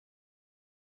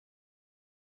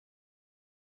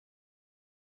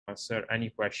answer any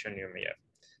question you may have.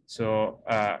 So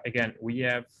again, we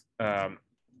have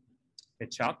a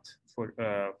chat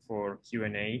for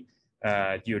Q&A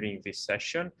during this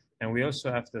session, and we also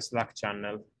have the Slack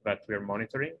channel that we're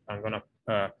monitoring. I'm gonna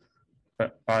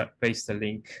paste the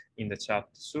link in the chat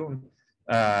soon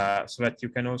so that you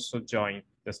can also join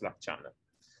the Slack channel.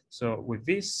 So with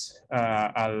this,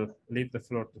 I'll leave the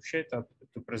floor to Sheta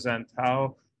to present how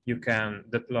you can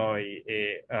deploy a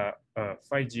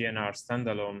 5G NR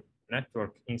standalone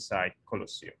network inside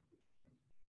Colosseum.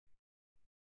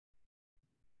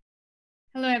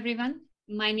 Hello, everyone.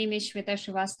 My name is Shweta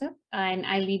Srivastava, and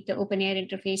I lead the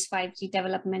OpenAirInterface 5G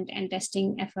development and testing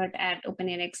effort at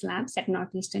OpenAirX Labs at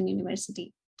Northeastern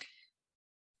University.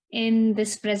 In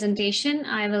this presentation,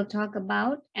 I will talk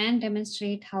about and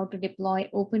demonstrate how to deploy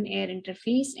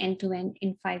OpenAirInterface end-to-end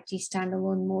in 5G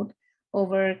standalone mode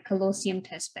over Colosseum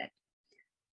testbed.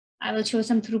 I will show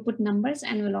some throughput numbers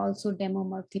and will also demo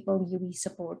multiple UE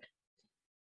support.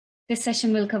 This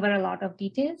session will cover a lot of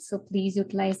details, so please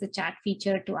utilize the chat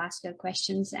feature to ask your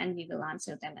questions and we will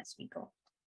answer them as we go.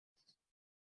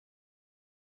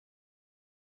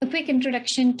 A quick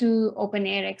introduction to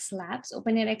OpenAirX Labs.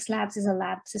 OpenAirX Labs is a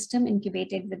lab system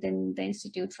incubated within the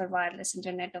Institute for Wireless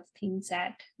Internet of Things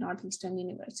at Northeastern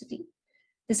University.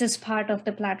 This is part of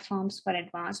the Platforms for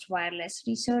Advanced Wireless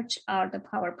Research, or the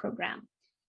POWER program.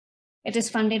 It is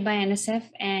funded by NSF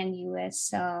and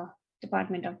US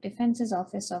Department of Defense's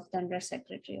Office of the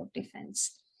Undersecretary of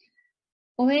Defense.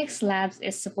 OAI Labs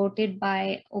is supported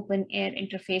by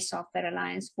OpenAirInterface Software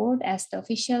Alliance Board as the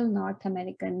official North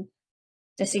American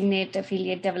designate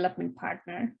affiliate development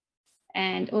partner.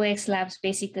 And OAI Labs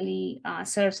basically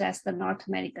serves as the North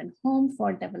American home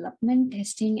for development,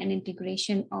 testing, and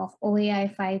integration of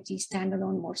OAI 5G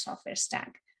standalone mode software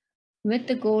stack, with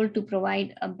the goal to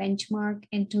provide a benchmark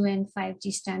end-to-end 5G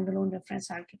standalone reference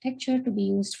architecture to be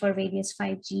used for various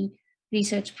 5G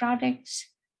research projects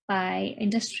by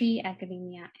industry,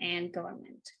 academia, and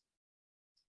government.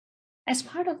 As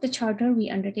part of the charter, we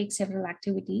undertake several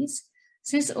activities.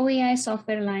 Since OAI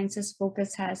Software Alliance's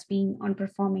focus has been on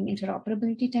performing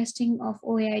interoperability testing of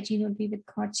OAI G-Node-V with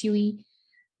COTS UE,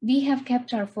 we have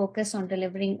kept our focus on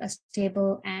delivering a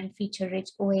stable and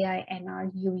feature-rich OAI NR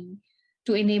UE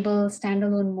to enable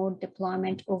standalone mode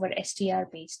deployment over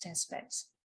SDR-based testbeds.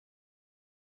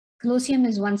 Colosseum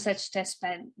is one such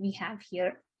testbed we have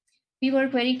here. We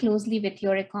work very closely with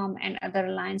Eurocom and other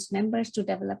Alliance members to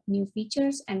develop new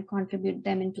features and contribute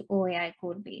them into OAI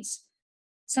code base.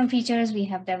 Some features we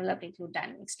have developed include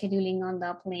dynamic scheduling on the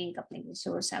uplink, uplink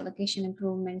resource allocation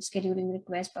improvement, scheduling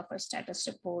request, buffer status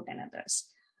report, and others.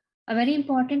 A very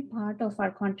important part of our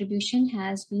contribution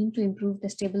has been to improve the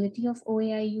stability of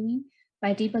OAI UE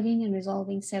by debugging and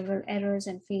resolving several errors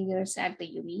and failures at the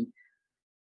UE.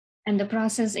 And the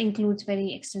process includes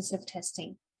very extensive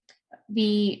testing.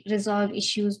 We resolve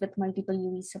issues with multiple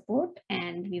UE support,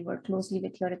 and we work closely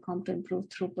with Eurocom to improve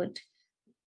throughput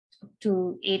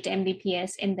to 8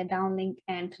 Mbps in the downlink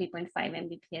and 3.5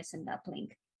 Mbps in the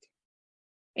uplink.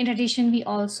 In addition, we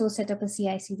also set up a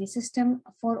CI/CD system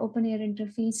for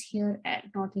OpenAirInterface here at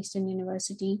Northeastern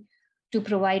University to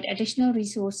provide additional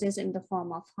resources in the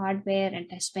form of hardware and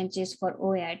test benches for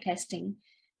OAI testing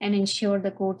and ensure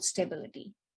the code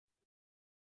stability.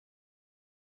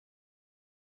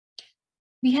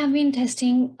 We have been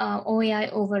testing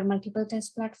OAI over multiple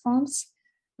test platforms.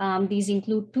 These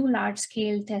include 2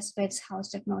 large-scale testbeds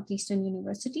housed at Northeastern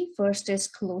University. First is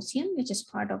Colosseum, which is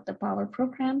part of the POWER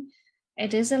program.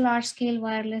 It is a large-scale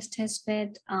wireless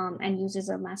testbed and uses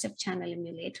a massive channel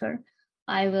emulator.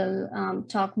 I will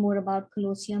talk more about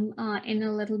Colosseum in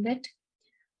a little bit.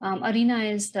 Arena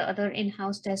is the other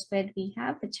in-house testbed we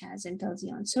have, which has Intel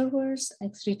Xeon servers,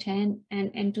 X310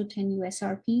 and N210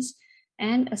 USRPs,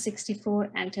 and a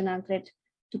 64 antenna grid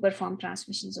to perform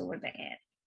transmissions over the air.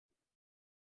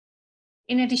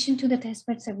 In addition to the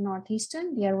testbeds at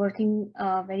Northeastern, we are working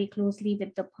very closely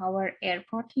with the POWER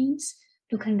airport teams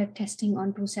to conduct testing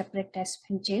on 2 separate test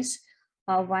benches,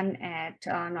 one at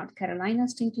North Carolina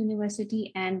State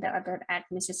University and the other at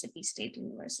Mississippi State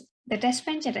University. The test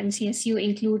bench at NCSU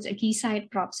includes a Keysight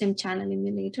PropSim channel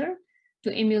emulator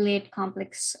to emulate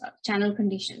complex channel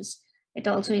conditions. It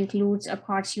also includes a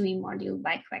COTS UE module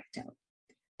by Quectel.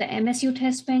 The MSU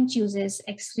test bench uses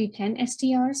X310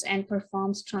 STRs and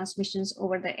performs transmissions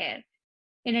over the air.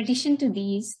 In addition to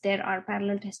these, there are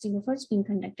parallel testing efforts being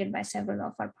conducted by several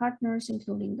of our partners,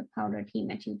 including the Powder team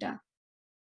at Utah.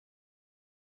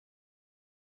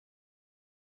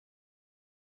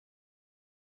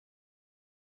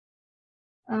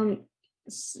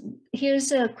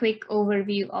 Here's a quick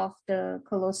overview of the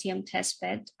Colosseum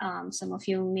testbed. Some of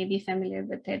you may be familiar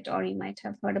with it, or you might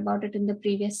have heard about it in the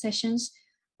previous sessions.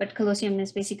 But Colosseum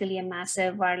is basically a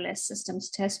massive wireless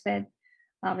systems testbed,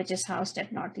 which is housed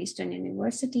at Northeastern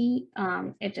University.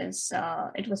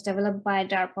 It was developed by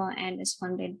DARPA and is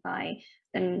funded by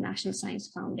the National Science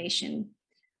Foundation.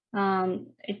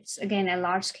 It's again a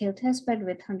large-scale testbed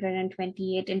with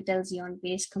 128 Intel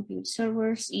Xeon-based compute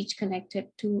servers, each connected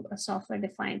to a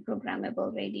software-defined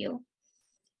programmable radio.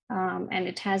 And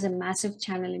it has a massive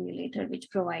channel emulator, which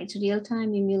provides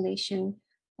real-time emulation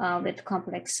with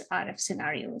complex RF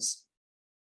scenarios.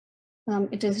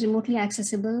 It is remotely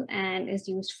accessible and is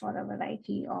used for a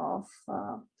variety of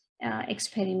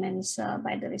experiments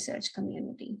by the research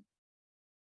community.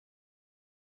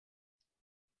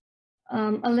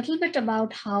 A little bit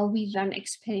about how we run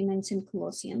experiments in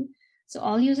Colosseum. So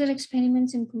all user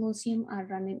experiments in Colosseum are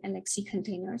run in LXC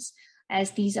containers,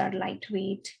 as these are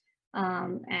lightweight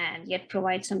and yet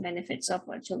provide some benefits of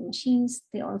virtual machines.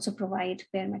 They also provide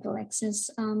bare metal access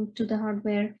to the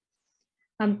hardware.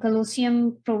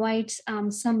 Colosseum provides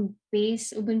some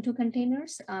base Ubuntu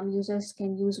containers. Users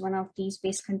can use one of these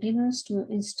base containers to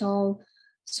install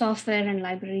software and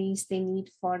libraries they need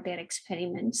for their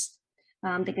experiments.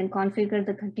 They can configure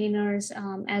the containers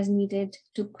as needed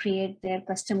to create their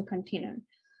custom container.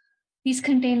 These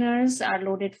containers are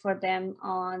loaded for them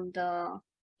on the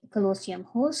Colosseum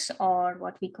hosts, or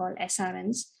what we call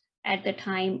SRNs, at the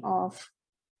time of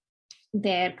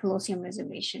their Colosseum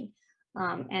reservation.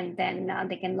 And then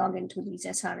they can log into these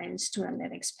SRNs to run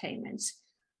their experiments.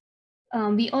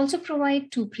 We also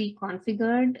provide two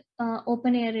pre-configured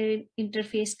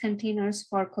OpenAirInterface containers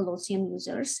for Colosseum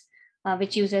users,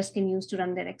 which users can use to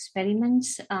run their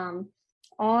experiments,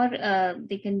 or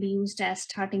they can be used as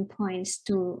starting points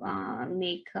to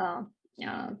make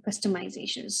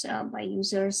customizations by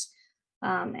users,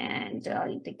 and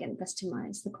they can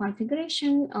customize the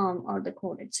configuration or the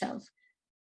code itself.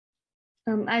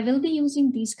 I will be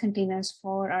using these containers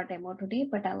for our demo today,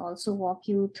 but I'll also walk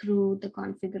you through the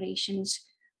configurations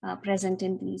present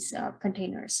in these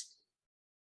containers.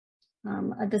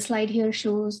 The slide here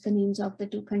shows the names of the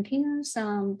two containers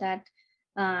that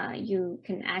you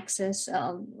can access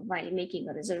while making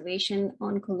a reservation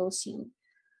on Colosseum.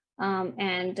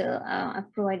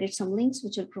 I've provided some links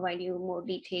which will provide you more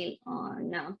detail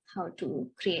on how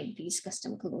to create these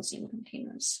custom Colosseum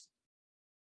containers.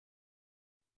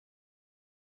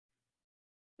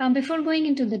 Before going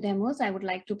into the demos, I would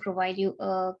like to provide you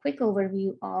a quick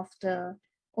overview of the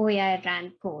OAI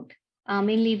RAN code,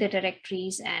 mainly the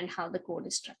directories and how the code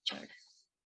is structured.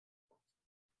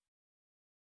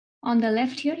 On the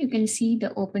left here, you can see the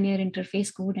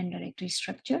OpenAirInterface code and directory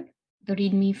structure. The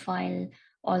README file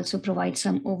also provides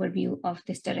some overview of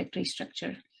this directory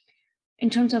structure. In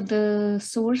terms of the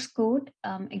source code,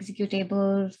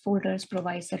 executable folders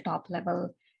provides the top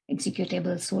level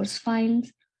executable source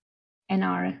files.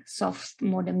 NR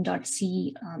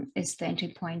softmodem.c is the entry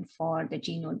point for the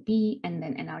Gnode B, and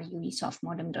then NR UE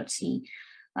softmodem.c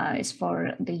is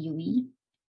for the UE.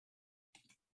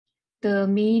 The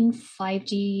main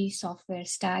 5G software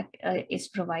stack is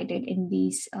provided in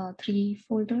these three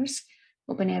folders: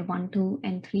 OpenAir 1, 2,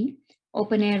 and 3.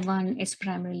 OpenAir 1 is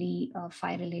primarily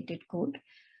PHY-related code.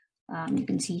 You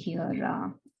can see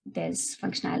here there's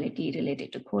functionality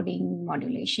related to coding,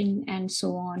 modulation, and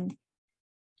so on.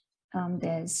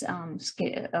 There's some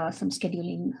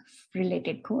scheduling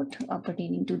related code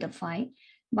pertaining to the PHY.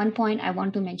 One point I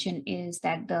want to mention is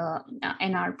that the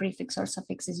NR prefix or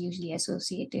suffix is usually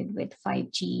associated with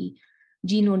 5G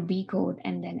Gnode B code,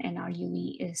 and then NR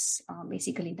UE is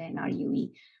basically the NR UE.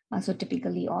 So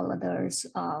typically all others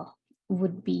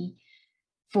would be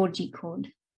 4G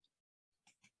code.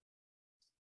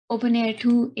 OpenAir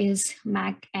 2 is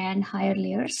MAC and higher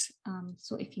layers.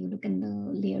 So if you look in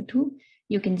the layer 2,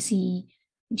 you can see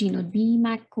Gnode B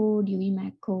MAC code, UE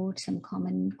MAC code, some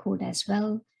common code as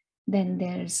well. Then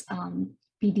there's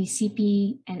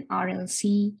PDCP and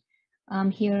RLC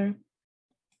here.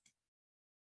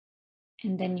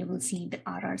 And then you will see the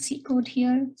RRC code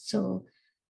here. So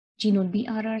Gnode B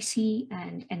RRC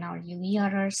and NR UE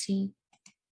RRC.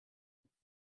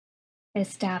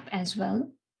 STAP as well.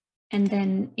 And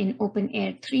then in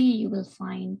OpenAir 3, you will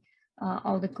find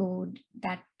all the code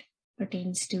that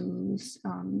pertains to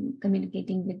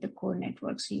communicating with the core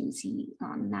network. So you'll see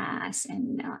NAS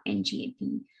and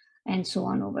NGAP and so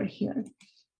on over here.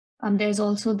 There's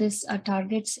also this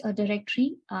targets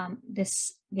directory.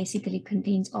 This basically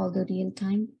contains all the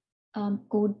real-time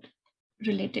code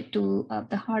related to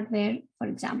the hardware. For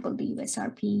example, the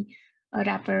USRP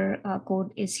wrapper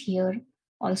code is here.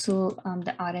 Also,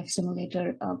 the RF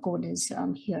simulator code is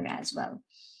here as well.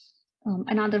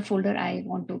 Another folder I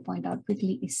want to point out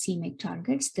quickly is CMake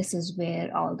targets. This is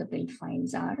where all the build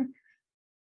files are.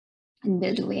 And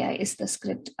build OAI is the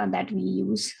script that we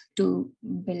use to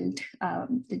build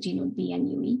the GNodeB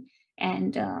and UE.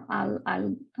 And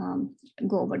I'll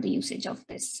go over the usage of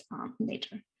this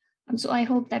later. So I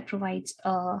hope that provides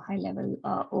a high-level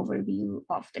overview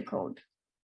of the code.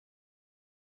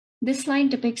 This slide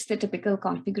depicts the typical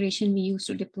configuration we use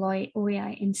to deploy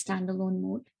OAI in standalone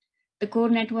mode. The core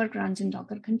network runs in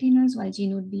Docker containers, while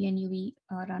GNodeB and UE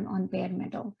run on bare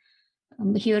metal.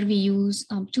 Here we use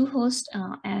two hosts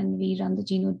and we run the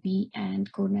GNodeB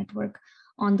and core network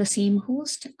on the same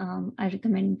host. I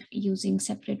recommend using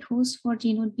separate hosts for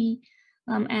GNodeB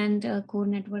and core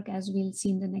network, as we'll see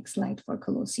in the next slide for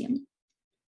Colosseum.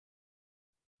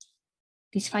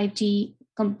 These 5G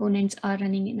components are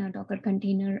running in a Docker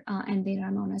container and they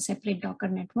run on a separate Docker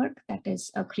network that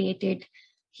is created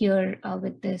here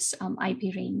with this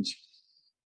IP range.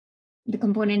 The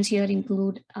components here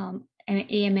include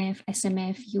AMF,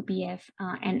 SMF, UPF,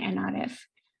 and NRF.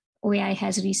 OAI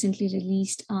has recently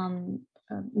released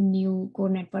new core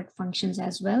network functions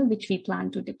as well, which we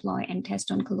plan to deploy and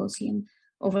test on Colosseum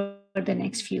over the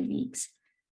next few weeks.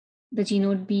 The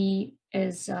GNodeB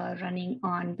is running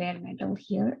on bare metal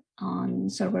here on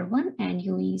server 1, and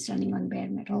UE is running on bare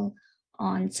metal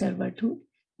on server 2.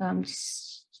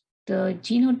 The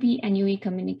GNodeB and UE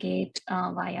communicate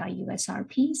via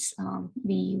USRPs.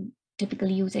 We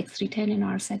typically use X310 in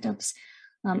our setups.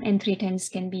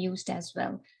 N310s can be used as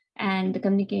well. And the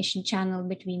communication channel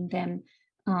between them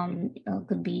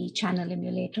could be channel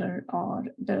emulator, or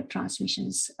the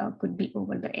transmissions could be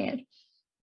over the air.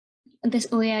 This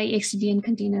OAI XDN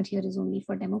container here is only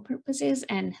for demo purposes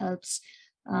and helps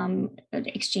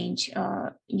exchange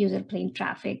user plane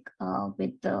traffic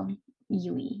with the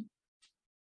UE.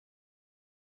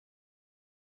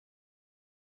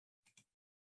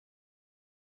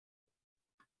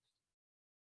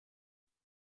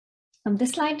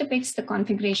 This slide depicts the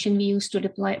configuration we use to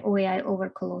deploy OAI over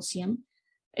Colosseum.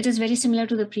 It is very similar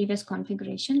to the previous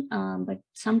configuration, but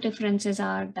some differences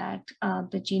are that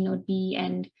the GNodeB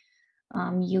and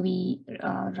UE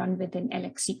run within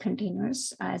LXC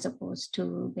containers as opposed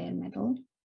to bare metal.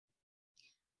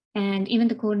 And even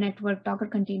the core network Docker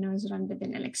containers run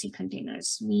within LXC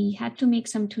containers. We had to make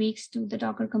some tweaks to the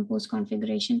Docker Compose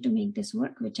configuration to make this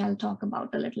work, which I'll talk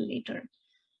about a little later.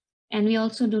 And we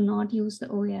also do not use the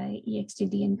OAI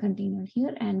EXDN container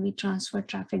here, and we transfer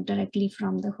traffic directly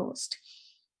from the host.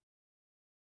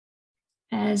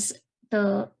 As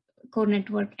the core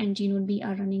network and GNodeB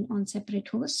are running on separate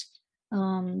hosts,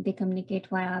 they communicate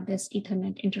via this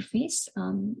Ethernet interface.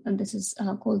 And this is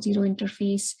a Col0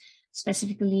 interface,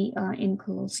 specifically in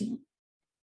Colosseum.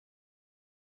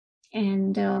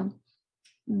 And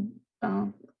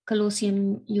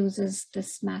Colosseum uses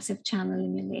this massive channel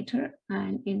emulator.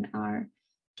 And in our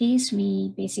case,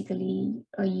 we basically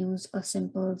use a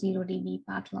simple 0 dB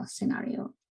path loss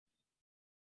scenario.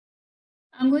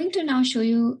 I'm going to now show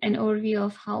you an overview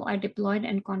of how I deployed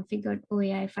and configured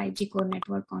OAI 5G core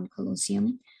network on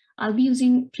Colosseum. I'll be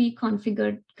using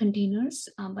pre-configured containers,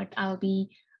 but I'll be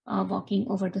walking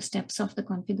over the steps of the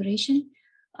configuration.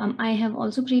 I have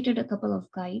also created a couple of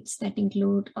guides that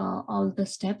include all the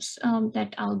steps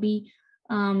that I'll be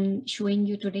showing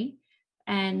you today.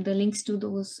 And the links to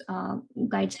those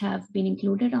guides have been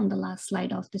included on the last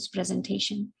slide of this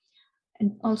presentation.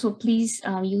 And also, please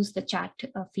use the chat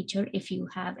feature if you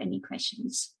have any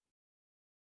questions.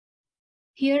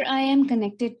 Here I am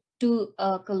connected to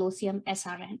a Colosseum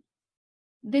SRN.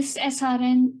 This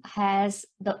SRN has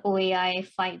the OAI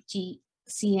 5G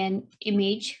CN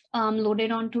image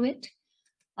loaded onto it,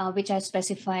 which I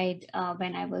specified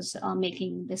when I was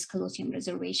making this Colosseum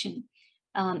reservation.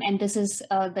 And this is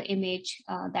the image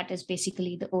that is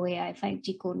basically the OAI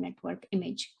 5G core network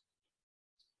image.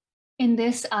 In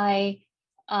this, I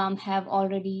have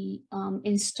already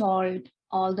installed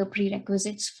all the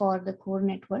prerequisites for the core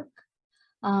network.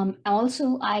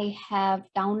 Also, I have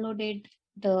downloaded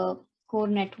the core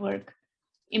network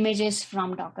images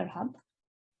from Docker Hub.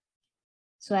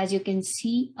 So as you can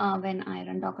see, when I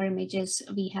run Docker images,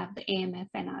 we have the AMF,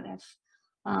 NRF,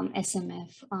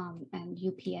 SMF, and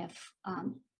UPF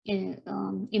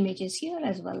images here,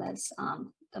 as well as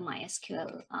the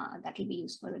MySQL that will be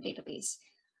used for the database.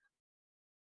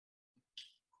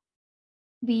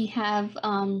 We have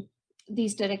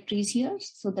these directories here.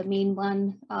 So the main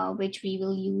one, which we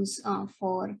will use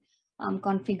for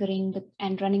configuring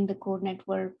and running the core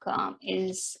network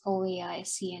is OAI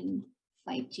CN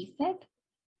 5G Fed.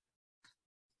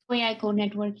 OAI core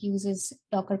network uses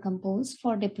Docker Compose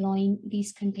for deploying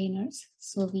these containers.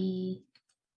 So we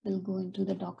will go into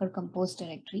the Docker Compose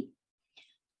directory.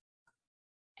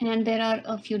 And there are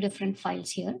a few different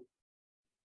files here.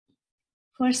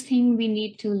 First thing we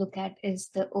need to look at is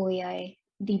the OAI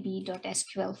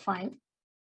db.sql file.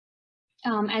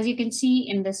 As you can see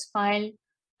in this file,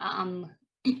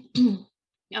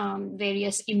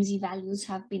 various IMSI values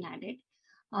have been added,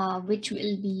 which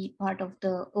will be part of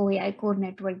the OAI core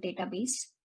network database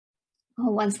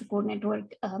once the core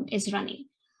network is running.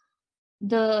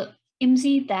 The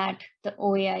IMSI that the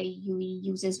OAI UE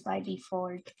uses by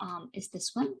default is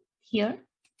this one here.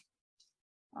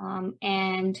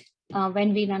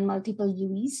 When we run multiple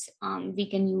UEs, we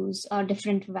can use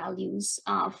different values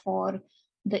for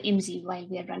the IMSI while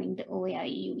we are running the OAI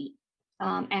UE.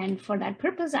 And for that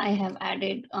purpose, I have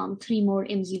added 3 more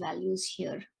IMSI values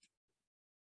here.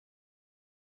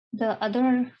 The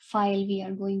other file we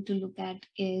are going to look at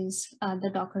is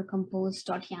the docker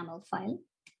compose.yaml file.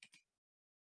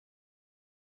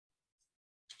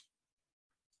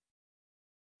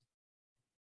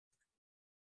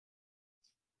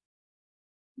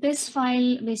 This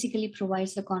file basically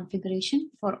provides the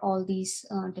configuration for all these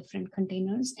different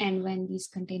containers, and when these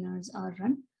containers are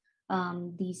run,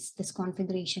 this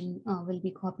configuration will be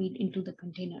copied into the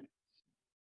container.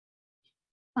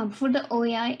 For the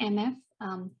OAI MF,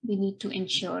 we need to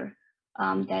ensure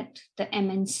that the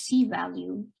MNC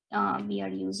value we are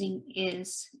using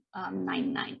is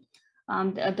 99.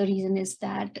 The reason is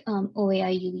that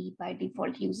OAI UE by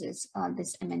default uses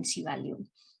this MNC value.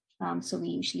 So we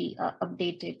usually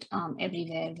update it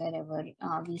everywhere wherever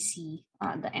we see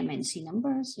the MNC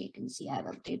number. So you can see I've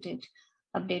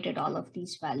updated all of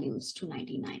these values to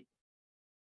 99.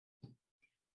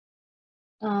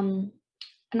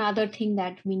 Another thing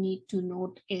that we need to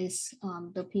note is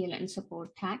the PLN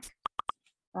support tag,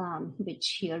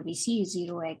 which here we see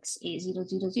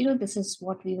 0xA000. This is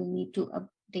what we will need to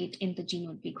update in the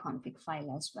gnode config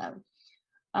file as well.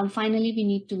 Finally, we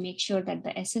need to make sure that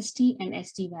the SST and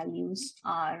SD values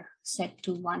are set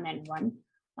to 1 and 1,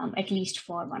 at least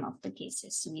for one of the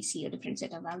cases. So we see a different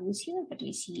set of values here, but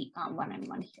we see 1 and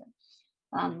 1 here.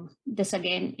 This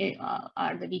again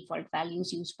are the default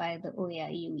values used by the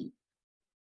OAI UE.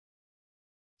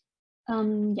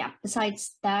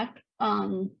 Besides that,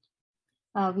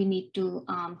 we need to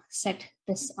set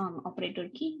this operator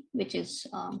key, which is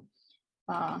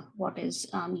what is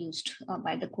used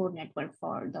by the core network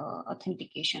for the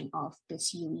authentication of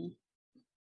this UE.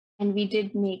 And we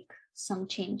did make some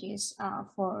changes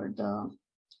for the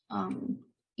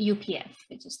UPF,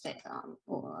 which is the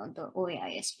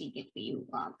OAI-SP gateway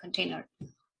container.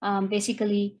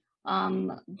 Basically,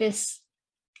 this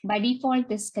by default,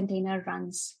 this container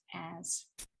runs as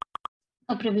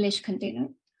a privileged container,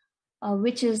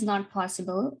 which is not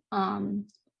possible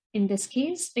in this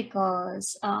case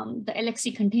because the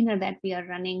LXC container that we are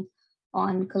running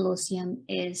on Colosseum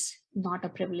is not a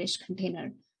privileged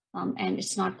container. And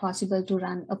it's not possible to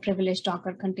run a privileged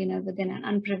Docker container within an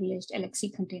unprivileged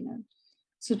LXC container.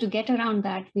 So to get around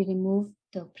that, we remove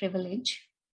the privilege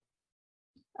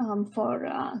for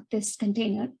this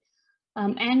container.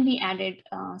 And we added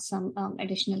some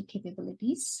additional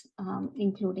capabilities,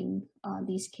 including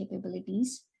these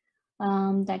capabilities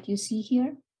that you see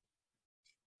here.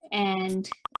 And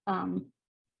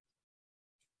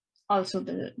also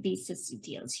these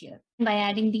sysctls here. By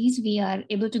adding these, we are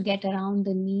able to get around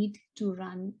the need to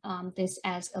run this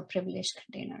as a privileged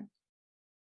container.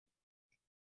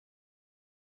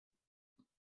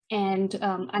 And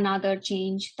another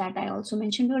change that I also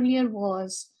mentioned earlier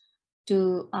was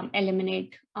to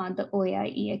eliminate the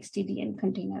OAI EXTDN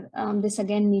container. This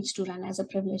again needs to run as a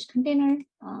privileged container,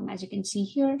 as you can see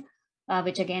here,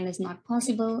 which again is not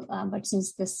possible. But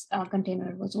since this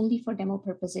container was only for demo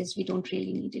purposes, we don't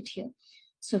really need it here.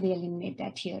 So we eliminate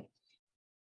that here.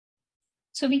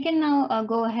 So we can now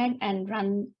go ahead and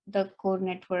run the core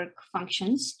network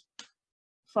functions.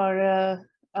 For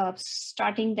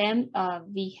starting them,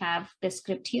 we have the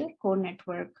script here, core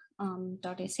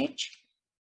network.sh.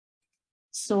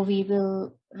 So we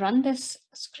will run this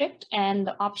script, and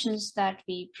the options that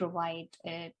we provide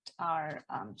it are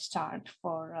start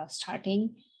for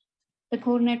starting the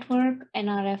core network,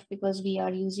 NRF because we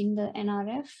are using the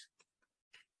NRF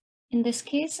in this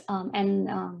case, and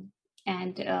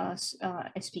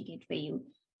SP gateway U.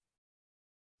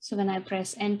 So when I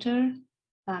press enter,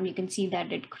 you can see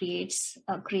that it creates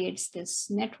this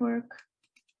network,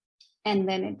 and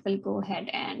then it will go ahead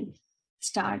and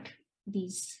start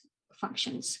these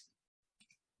functions.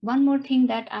 One more thing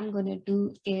that I'm going to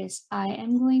do is I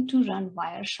am going to run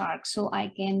Wireshark so I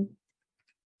can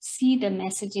see the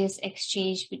messages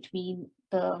exchanged between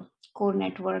the core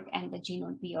network and the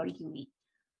G-Node-B or UE.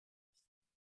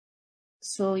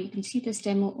 So you can see this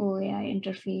demo OAI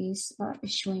interface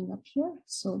is showing up here.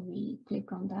 So we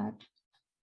click on that.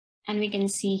 And we can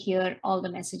see here all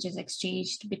the messages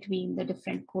exchanged between the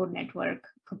different core network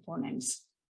components.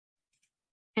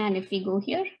 And if we go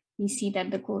here, we see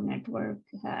that the core network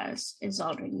is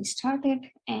already started.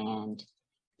 And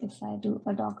if I do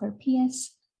a Docker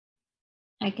PS,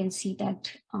 I can see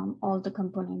that all the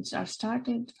components are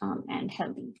started and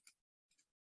healthy.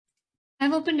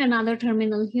 I've opened another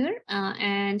terminal here,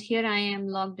 and here I am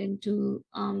logged into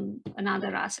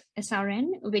another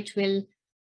SRN, which will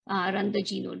run the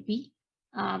G-Node-B.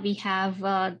 We have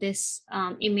this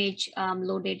image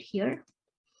loaded here,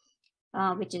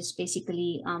 which is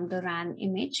basically the RAN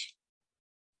image.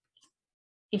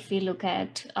 If we look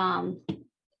at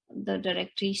the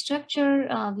directory structure,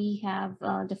 we have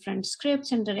different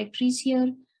scripts and directories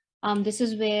here. This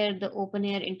is where the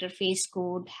OpenAirInterface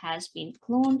code has been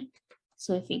cloned.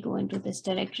 So if we go into this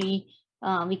directory,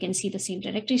 we can see the same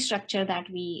directory structure that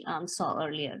we saw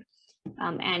earlier.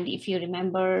 And if you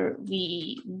remember,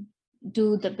 we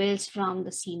do the builds from the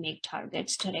CMake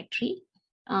targets directory.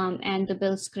 And the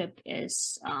build script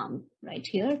is right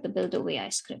here, the build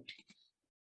OAI script.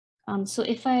 So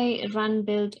if I run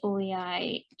build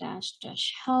OAI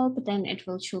 -help, then it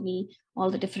will show me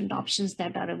all the different options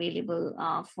that are available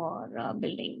for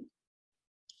building.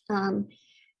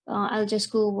 I'll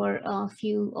just go over a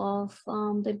few of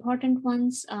the important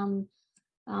ones.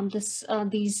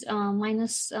 These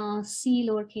 -c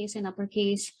lowercase and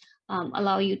uppercase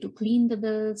allow you to clean the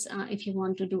builds if you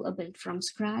want to do a build from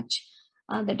scratch.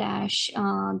 The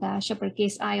dash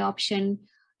uppercase I option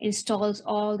installs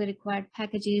all the required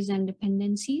packages and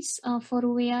dependencies for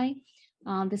OAI.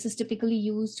 This is typically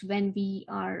used when we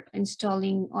are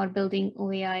installing or building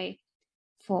OAI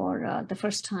for the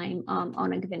first time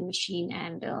on a given machine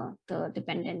and the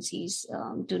dependencies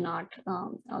do not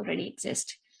already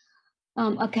exist.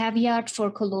 A caveat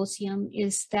for Colosseum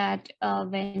is that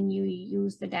when you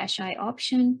use the -i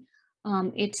option,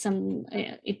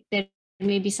 there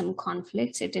may be some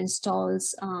conflicts. It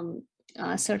installs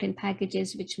certain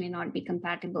packages which may not be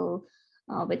compatible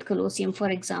with Colosseum, for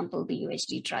example, the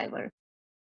UHD driver.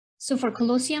 So for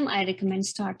Colosseum, I recommend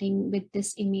starting with this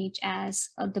image as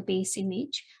the base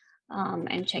image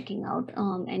and checking out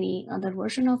any other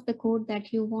version of the code that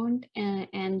you want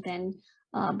and then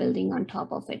building on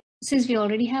top of it. Since we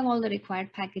already have all the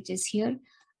required packages here,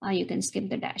 you can skip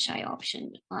the -i option.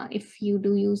 If you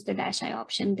do use the -i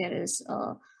option, there is a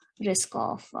risk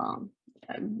of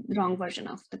wrong version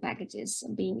of the packages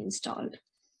being installed.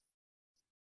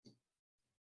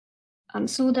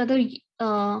 So the other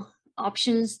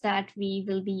options that we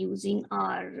will be using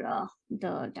are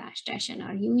the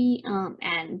 -NRUE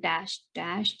and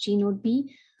 -G-Node-B,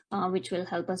 which will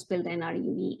help us build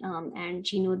NRUE and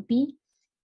G-Node-B.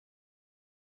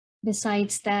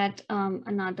 Besides that,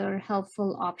 another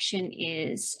helpful option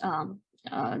is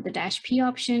the -P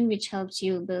option, which helps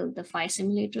you build the PHY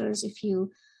simulators if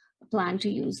you plan to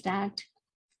use that.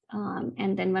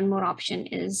 And then one more option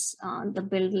is the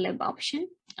build lib option.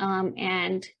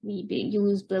 And we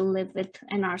use build lib with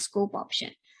NR scope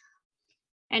option.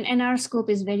 And NR scope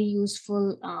is very useful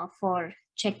for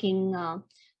checking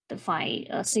the PHY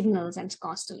signals and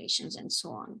constellations and so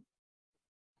on.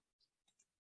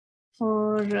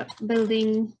 For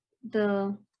building the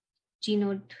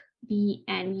G-Node-B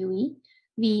and UE,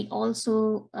 we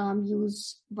also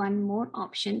use one more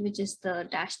option, which is the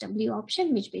 -W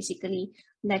option, which basically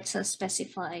lets us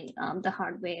specify the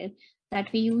hardware that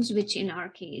we use, which in our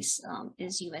case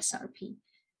is USRP.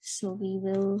 So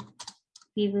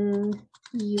we will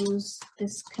use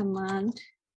this command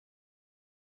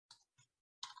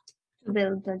to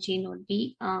build the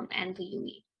G-Node-B and the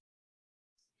UE.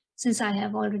 Since I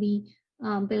have already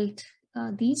built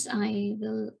these, I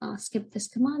will skip this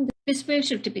command. This build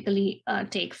should typically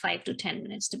take 5 to 10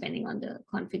 minutes, depending on the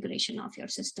configuration of your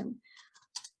system.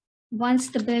 Once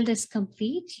the build is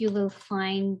complete, you will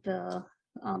find the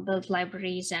build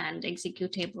libraries and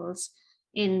executables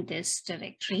in this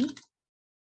directory.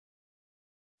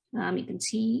 You can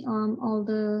see all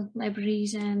the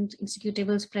libraries and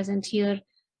executables present here.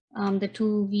 The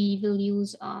two we will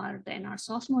use are the NR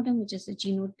soft modem, which is the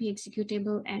G-Node-B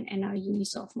executable, and NR UE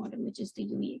soft modem, which is the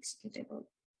UE executable.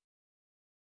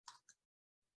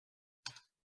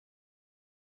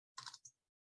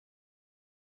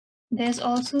 There's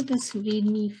also this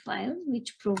README file, which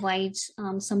provides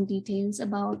some details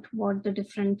about what the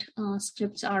different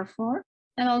scripts are for.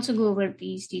 I'll also go over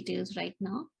these details right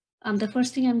now. The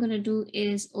first thing I'm going to do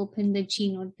is open the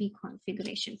G-Node-B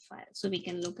configuration file so we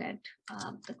can look at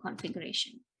the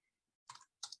configuration.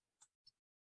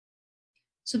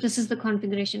 So this is the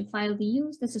configuration file we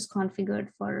use. This is configured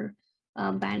for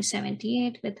band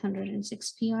 78 with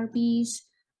 106 PRBs,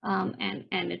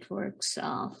 and it works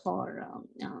for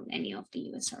any of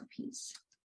the USRPs.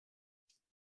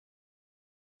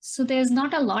 So there's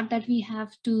not a lot that we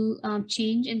have to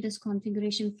change in this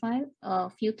configuration file, a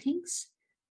few things.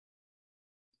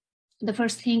 The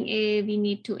first thing we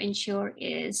need to ensure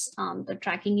is the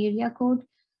tracking area code.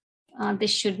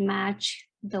 This should match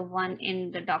the one in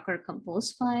the Docker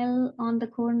Compose file on the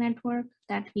core network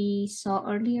that we saw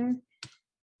earlier.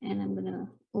 And I'm going to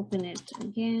open it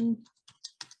again.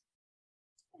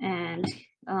 And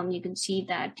you can see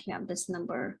that this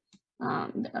number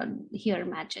here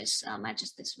matches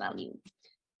this value.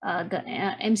 The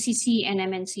MCC and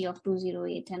MNC of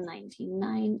 208 and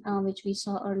 199, which we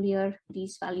saw earlier,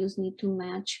 these values need to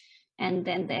match. And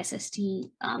then the SST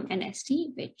and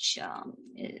ST, which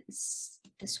is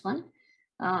this one.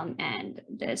 And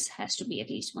this has to be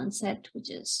at least one set, which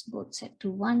is both set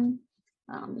to 1,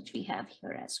 which we have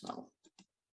here as well.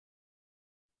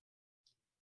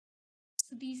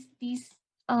 So these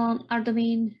are the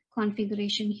main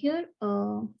configuration here.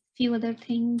 A few other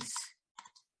things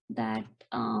that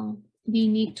we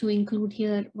need to include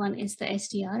here. One is the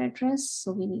SDR address.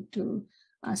 So we need to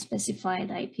specify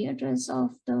the IP address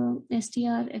of the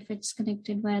SDR if it's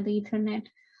connected via the Ethernet.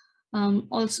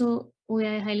 Also,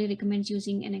 OAI highly recommends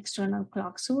using an external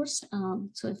clock source.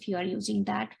 So if you are using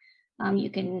that, you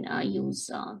can use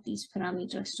these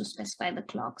parameters to specify the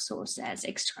clock source as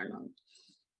external.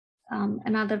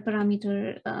 Another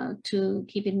parameter to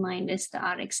keep in mind is the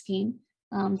RX gain.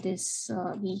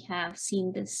 We have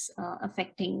seen this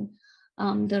affecting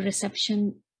the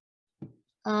reception,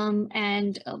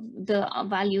 and the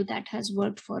value that has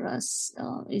worked for us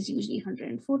is usually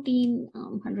 114,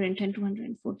 110 to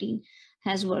 114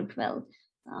 has worked well.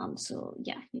 So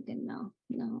yeah, you can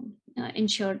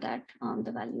ensure that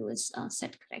the value is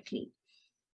set correctly.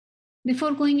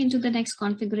 Before going into the next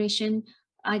configuration,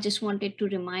 I just wanted to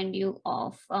remind you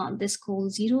of this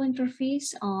Col0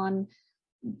 interface on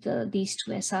these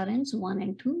two SRNs, 1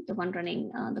 and 2, the one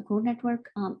running the core network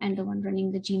and the one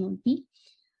running the G-Node-B.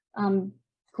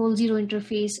 Col0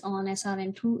 interface on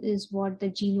SRN2 is what the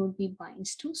G-Node-B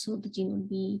binds to. So the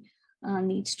G-Node-B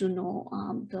needs to know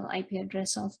the IP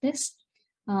address of this.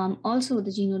 Also,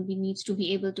 the G-Node-B needs to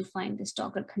be able to find this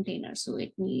Docker container. So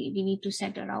we need to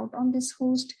set a route on this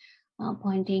host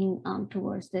pointing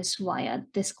towards this via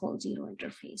this Col0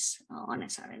 interface on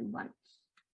SRN1.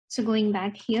 So going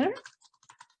back here,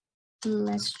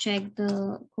 let's check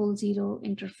the Col0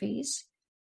 interface.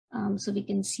 So we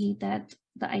can see that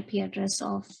the IP address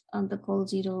of the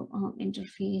Col0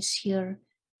 interface here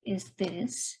is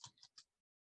this.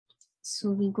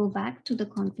 So we go back to the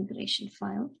configuration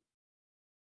file.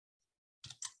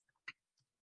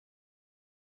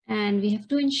 And we have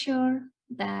to ensure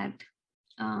that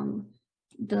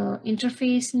the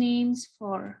interface names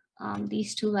for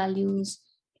these two values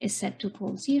is set to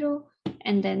Col0,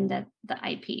 and then that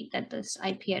this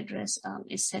IP address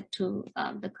is set to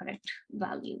the correct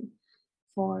value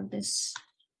for this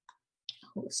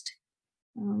host,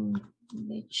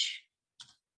 which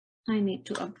I need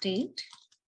to update.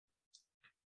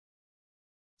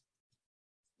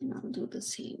 And I'll do the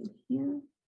same here.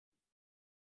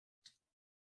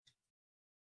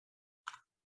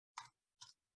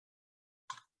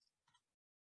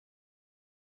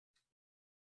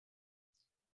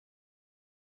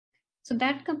 So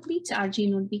that completes our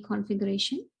G-Node-B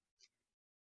configuration.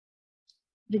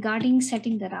 Regarding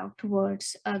setting the route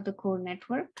towards the core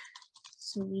network,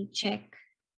 so we check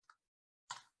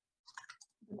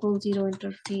the Col0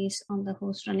 interface on the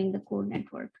host running the core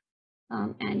network.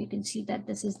 And you can see that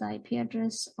this is the IP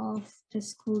address of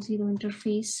this Col0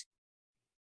 interface.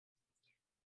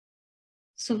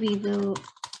 So we will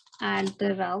add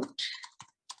the route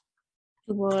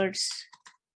towards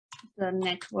the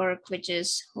network, which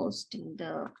is hosting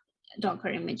the Docker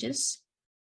images.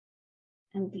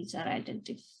 And these are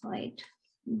identified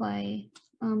by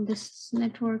this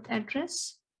network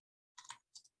address.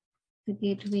 The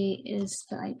gateway is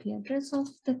the IP address of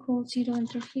the Col0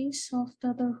 interface of the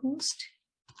other host.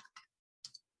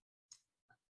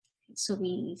 So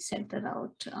we set the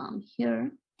route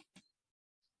here.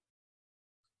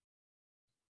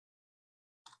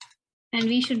 And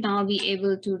we should now be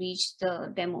able to reach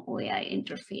the demo OAI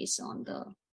interface on the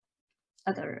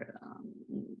other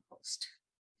host.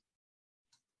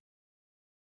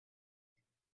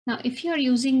 Now, if you're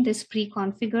using this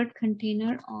pre-configured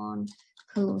container on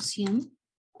Colosseum,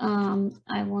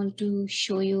 I want to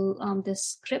show you this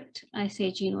script. I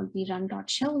say gnodeb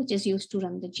run.shell, which is used to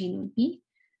run the gnodeb.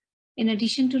 In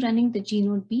addition to running the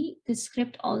gnodeb, this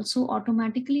script also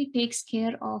automatically takes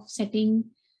care of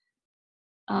setting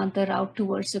the route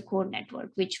towards the core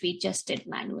network, which we just did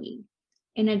manually.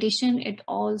 In addition, it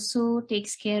also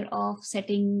takes care of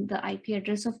setting the IP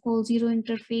address of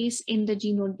OAI-interface in the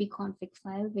gnodeb config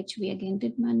file, which we again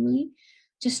did manually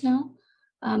just now.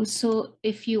 So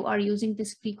if you are using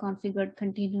this pre-configured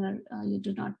container, you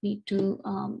do not need to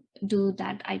do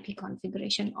that IP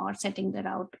configuration or setting the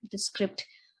route. The script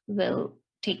will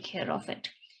take care of it.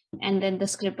 And then the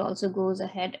script also goes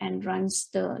ahead and runs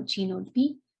the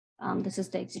gnodeb. This is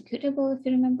the executable, if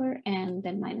you remember, and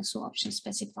then -o option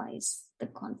specifies the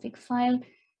config file.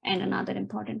 And another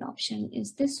important option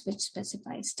is this, which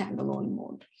specifies standalone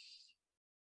mode.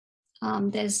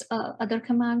 There's other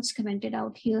commands commented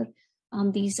out here.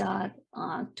 These are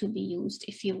to be used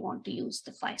if you want to use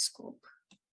the file scope.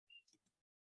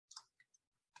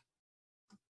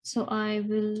 So I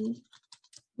will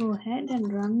go ahead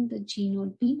and run the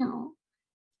gnodeb now.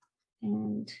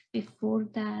 And before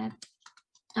that,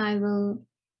 I will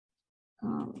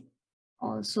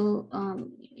also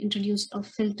introduce a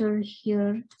filter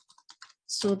here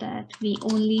so that we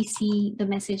only see the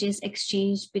messages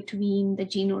exchanged between the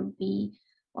gnodeb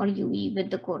or UE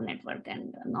with the core network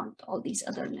and not all these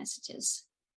other messages.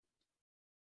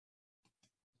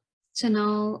 So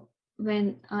now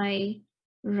when I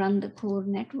run the core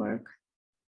network,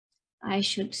 I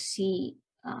should see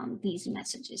these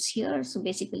messages here. So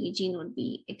basically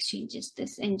gnodeb exchanges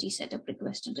this ng setup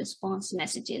request and response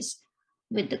messages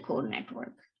with the core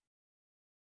network.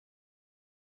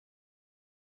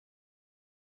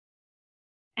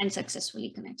 And successfully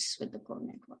connects with the core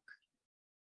network.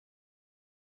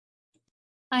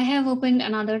 I have opened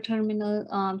another terminal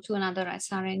to another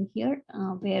SRN here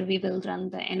where we will run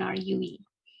the NRUE.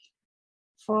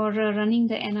 For running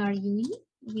the NRUE,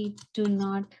 we do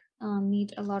not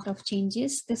need a lot of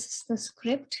changes. This is the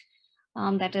script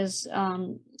that is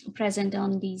present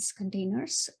on these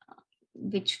containers,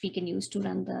 which we can use to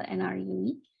run the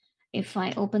NRUE. If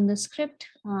I open the script,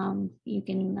 you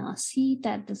can see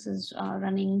that this is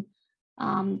running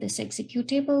this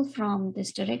executable from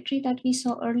this directory that we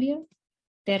saw earlier.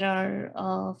 There are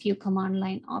a few command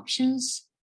line options.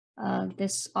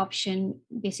 This option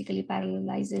basically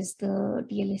parallelizes the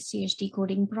DLSCH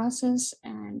decoding process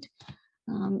and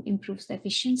improves the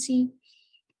efficiency.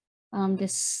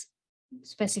 This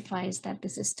specifies that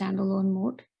this is standalone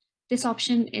mode. This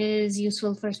option is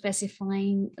useful for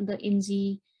specifying the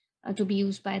IMSI to be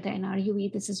used by the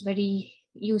NRUE. This is very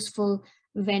useful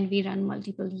when we run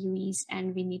multiple UEs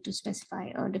and we need to specify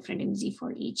a different IMSI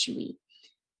for each UE.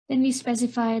 Then we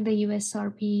specify the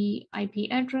USRP IP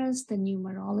address, the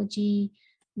numerology,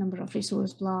 number of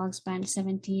resource blocks, band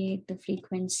 78, the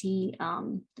frequency,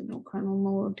 the no kernel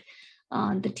mode.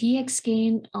 The TX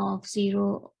gain of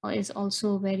 0 is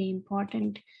also very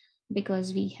important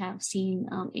because we have seen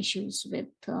issues with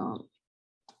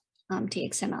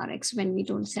TX and RX when we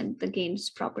don't set the gains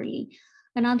properly.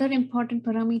 Another important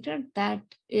parameter that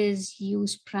is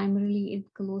used primarily in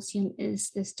Colosseum is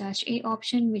this -A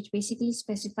option, which basically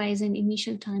specifies an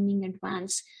initial timing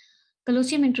advance.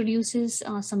 Colosseum introduces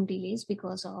some delays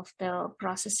because of the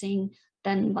processing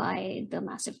done by the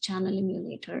massive channel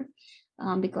emulator,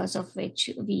 because of which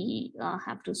we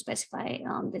have to specify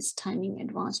this timing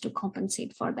advance to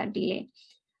compensate for that delay.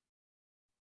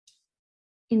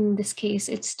 In this case,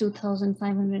 it's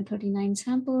 2,539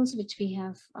 samples, which we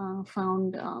have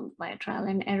found by trial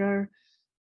and error.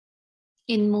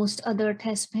 In most other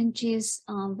test benches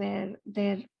where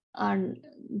there are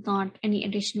not any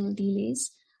additional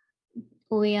delays,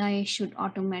 OAI should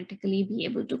automatically be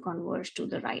able to converge to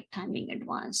the right timing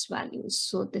advance values.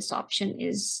 So this option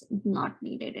is not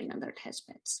needed in other test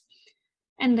beds.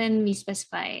 And then we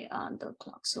specify the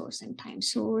clock source and time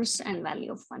source, and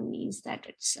value of 1 means that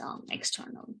it's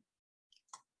external.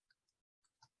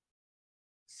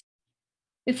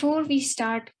 Before we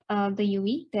start the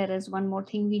UE, there is one more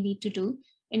thing we need to do.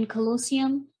 In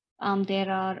Colosseum, there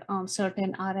are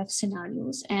certain RF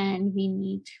scenarios, and we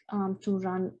need to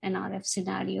run an RF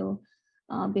scenario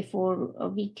before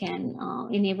we can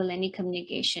enable any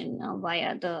communication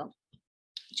via the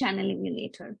channel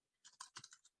emulator.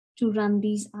 To run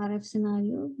these RF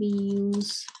scenario, we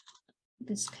use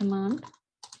this command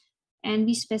and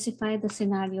we specify the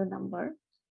scenario number.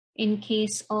 In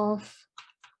case of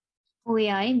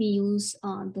OAI, we use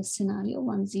the scenario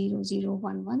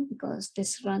 10011 because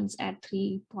this runs at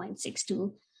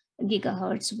 3.62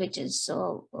 gigahertz, which is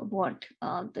what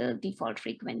the default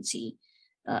frequency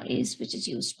which is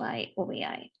used by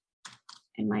OAI.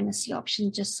 And -C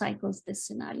option just cycles this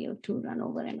scenario to run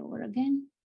over and over again.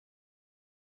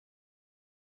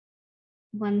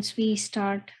 Once we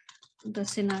start the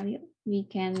scenario, we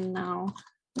can now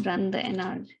run the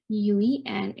NR UE,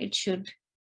 and it should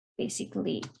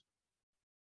basically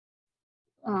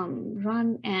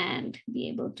run and be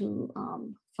able to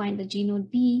find the gnode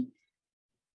B.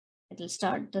 It'll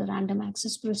start the random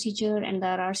access procedure and the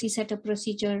RRC setup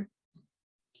procedure,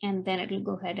 and then it'll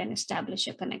go ahead and establish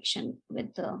a connection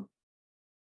with the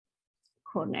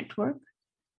core network.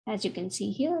 As you can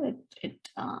see here, it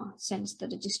sends the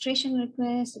registration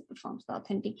request, it performs the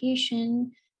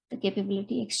authentication, the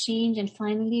capability exchange, and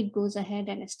finally it goes ahead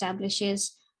and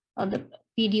establishes the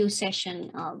PDU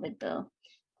session with the,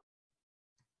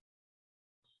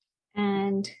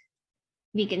 and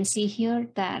we can see here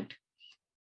that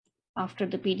after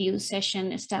the PDU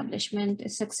session establishment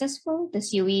is successful,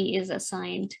 this UE is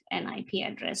assigned an IP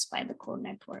address by the core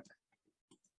network.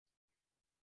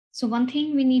 So one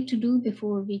thing we need to do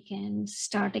before we can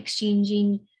start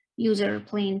exchanging user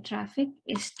plane traffic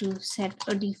is to set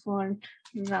a default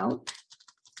route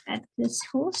at this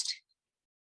host.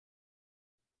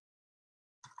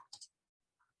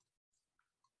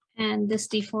 And this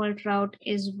default route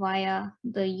is via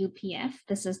the UPF.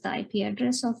 This is the IP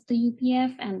address of the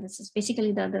UPF, and this is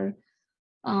basically the other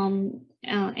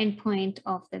endpoint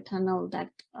of the tunnel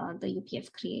that the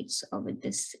UPF creates with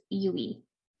this UE.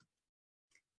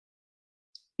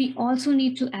 We also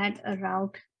need to add a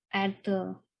route at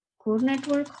the core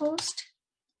network host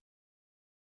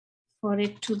for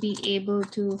it to be able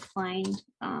to find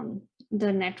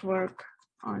the network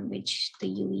on which the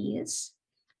UE is,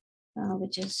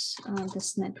 which is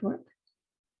this network.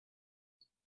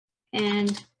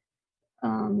 And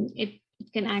it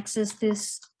can access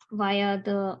this via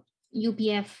the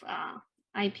UPF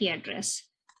IP address.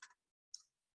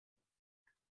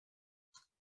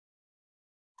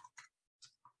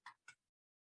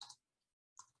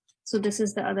 So this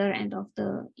is the other end of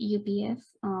the UPF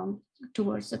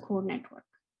towards the core network.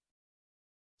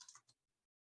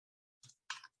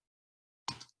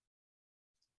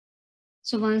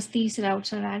 So once these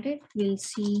routes are added, we'll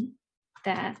see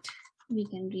that we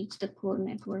can reach the core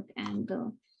network and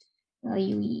the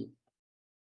UE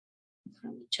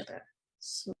from each other.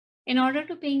 So in order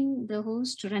to ping the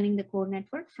host running the core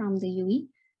network from the UE,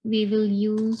 we will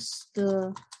use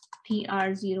the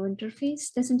PR0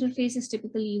 interface. This interface is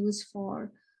typically used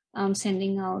for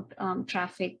sending out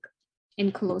traffic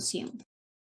in Colosseum.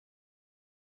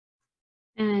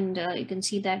 And you can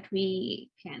see that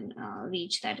we can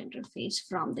reach that interface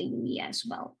from the UE as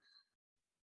well.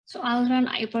 So I'll run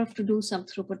iPerf to do some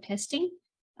throughput testing.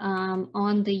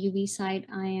 On the UE side,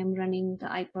 I am running the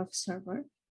iPerf server.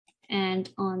 And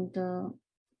on the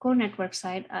core network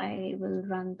side, I will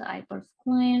run the iPerf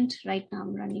client. Right now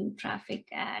I'm running traffic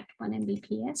at 1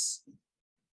 Mbps.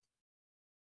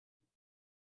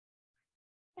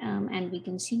 And we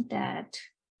can see that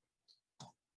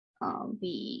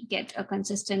we get a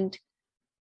consistent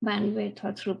bandwidth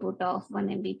or throughput of 1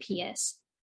 Mbps.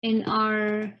 In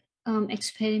our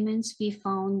experiments, we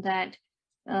found that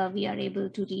we are able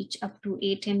to reach up to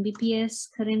 8 Mbps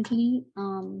currently.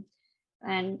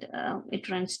 And it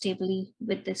runs stably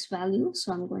with this value.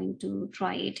 So I'm going to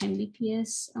try 8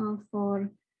 Mbps for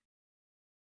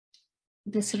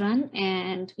this run,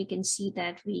 and we can see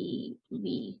that we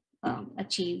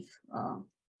achieve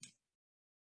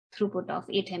throughput of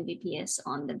 8 Mbps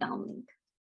on the downlink.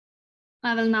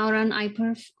 I will now run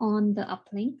iPerf on the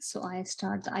uplink. So I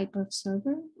start the iPerf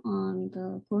server on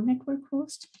the core network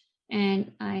host,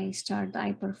 and I start the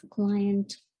iPerf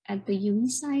client at the UE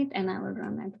side, and I will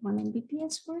run at 1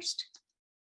 Mbps first.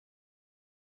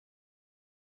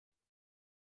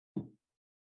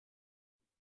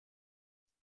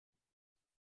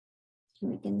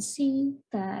 We can see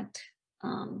that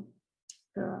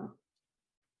the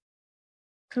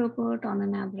throughput on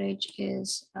an average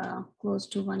is close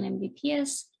to 1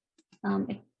 Mbps.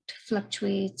 It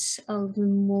fluctuates a little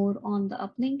more on the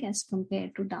uplink as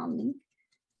compared to downlink.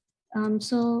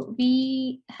 So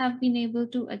we have been able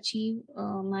to achieve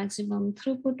a maximum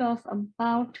throughput of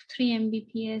about 3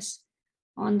 Mbps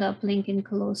on the uplink in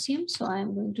Colosseum. So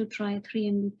I'm going to try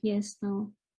 3 Mbps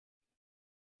now.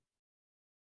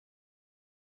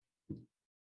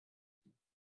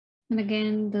 And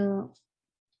again, the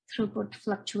throughput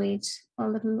fluctuates a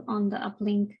little on the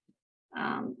uplink,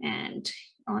 and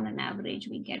on an average,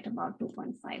 we get about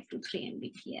 2.5 to 3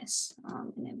 Mbps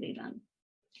in every run.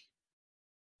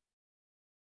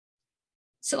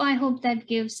 So I hope that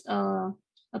gives a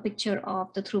picture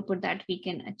of the throughput that we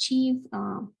can achieve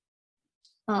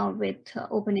with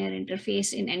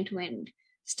OpenAirInterface in end-to-end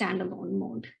standalone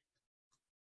mode.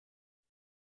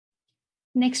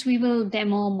 Next, we will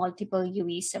demo multiple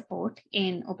UE support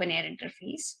in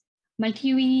OpenAirInterface.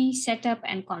 Multi-UE setup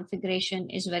and configuration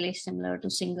is very similar to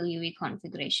single UE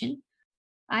configuration.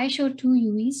 I showed 2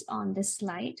 UEs on this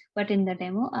slide, but in the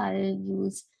demo, I'll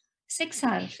use 6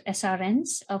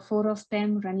 SRNs, 4 of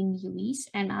them running UEs,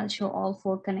 and I'll show all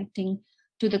 4 connecting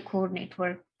to the core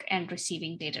network and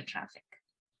receiving data traffic.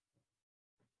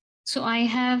 So I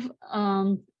have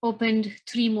opened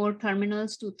 3 more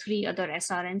terminals to 3 other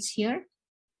SRNs here.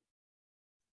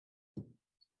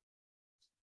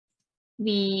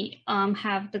 We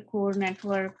have the core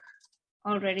network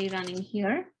already running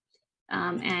here.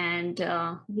 And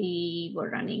we were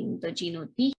running the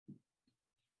G-Node P.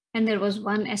 And there was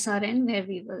one SRN where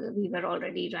we were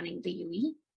already running the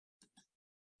UE.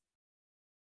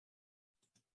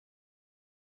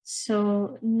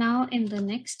 So now in the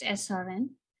next SRN,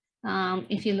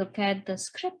 if you look at the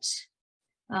scripts,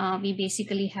 we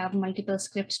basically have multiple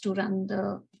scripts to run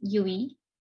the UE,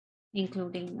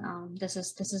 including this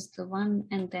is the one,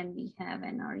 and then we have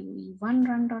nrue1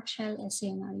 run.shell,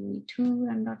 sanrue2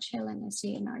 run.shell, and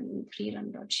sanrue3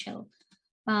 run.shell.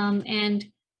 And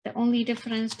the only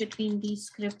difference between these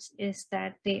scripts is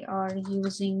that they are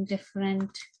using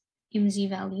different IMSI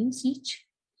values each.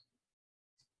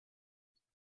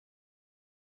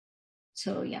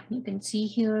 So yeah, you can see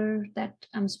here that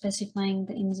I'm specifying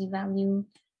the IMSI value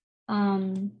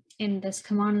in this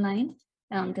command line.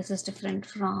 This is different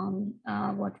from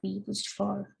what we used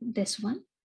for this one.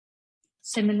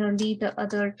 Similarly, the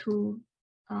other 2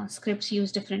 scripts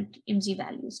use different IMSI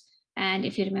values. And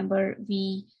if you remember,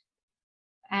 we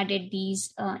added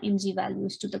these IMSI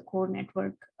values to the core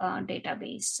network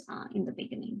database in the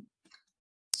beginning.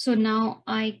 So now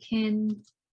I can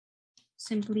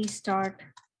simply start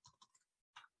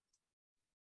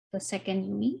the second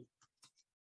UE,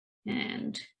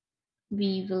 and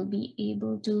we will be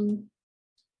able to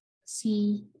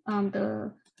see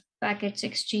the packets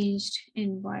exchanged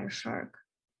in Wireshark.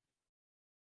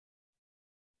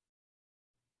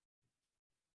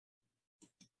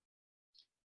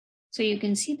 So you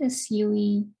can see this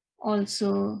UE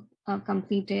also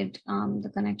completed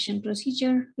the connection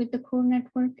procedure with the core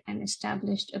network and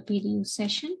established a PDU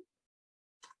session.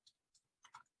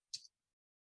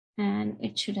 And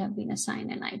it should have been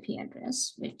assigned an IP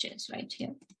address, which is right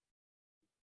here.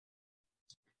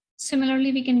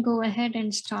 Similarly, we can go ahead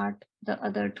and start the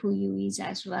other 2 UEs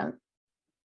as well.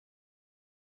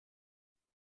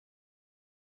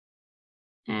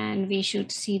 And we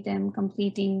should see them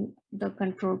completing the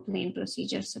control plane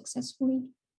procedure successfully.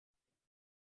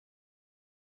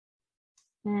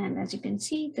 And as you can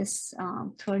see, this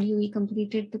third UE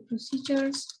completed the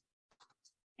procedures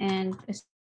and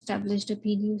established a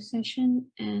PDU session.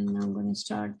 And now I'm going to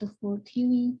start the 4th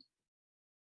UE.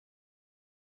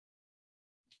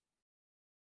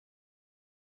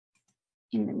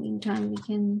 In the meantime, we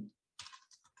can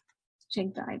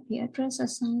check the IP address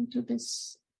assigned to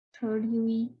this 3rd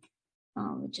UE,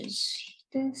 which is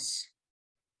this.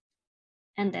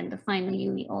 And then the final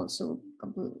UE also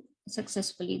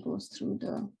successfully goes through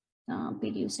the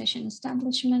PDU session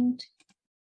establishment.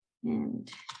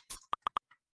 And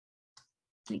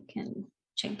we can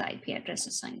check the IP address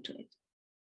assigned to it.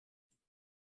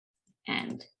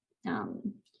 And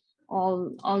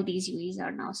all these UEs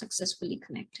are now successfully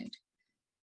connected.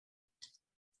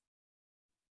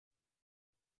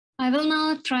 I will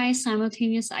now try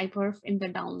simultaneous iPerf in the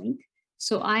downlink.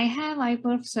 So I have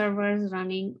iPerf servers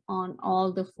running on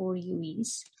all the 4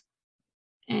 UEs.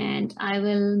 And I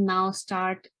will now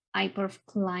start iPerf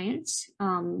clients,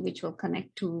 which will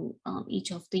connect to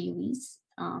each of the UEs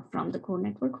from the core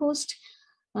network host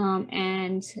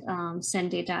and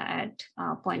send data at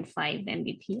 0.5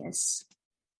 Mbps.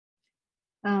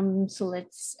 So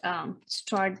let's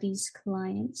start these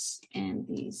clients, and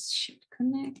these should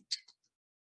connect.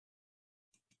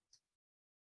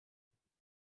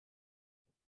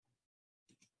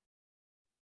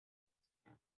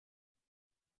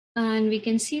 And we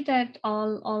can see that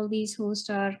all these hosts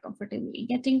are comfortably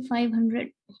getting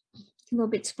 500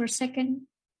 kilobits per second.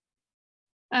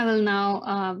 I will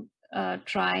now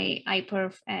try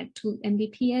iPerf at 2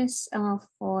 Mbps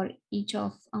for each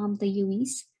of the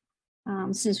UEs.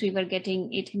 Since we were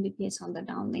getting 8 Mbps on the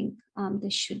downlink,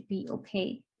 this should be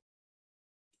okay.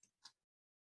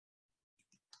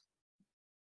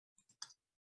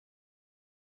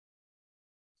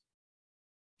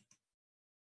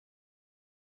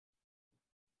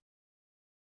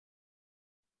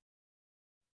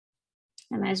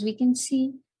 And as we can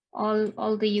see, all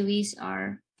the UEs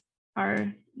are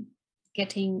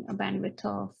getting a bandwidth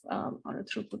of or a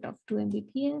throughput of 2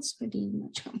 Mbps pretty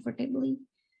much comfortably.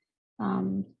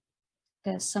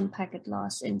 There's some packet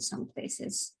loss in some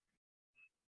places.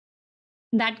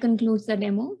 That concludes the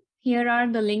demo. Here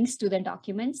are the links to the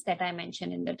documents that I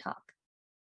mentioned in the talk.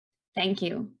 Thank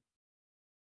you.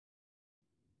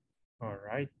 All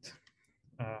right.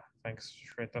 Thanks,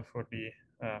 Shweta, for the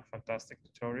fantastic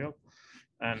tutorial.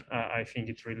 And I think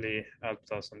it really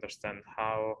helped us understand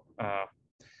how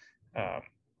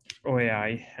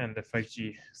OAI and the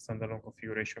 5G standalone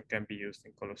configuration can be used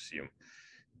in Colosseum,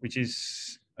 which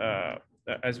is,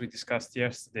 as we discussed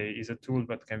yesterday, is a tool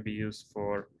that can be used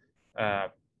for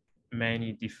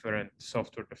many different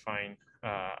software-defined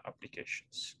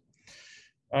applications.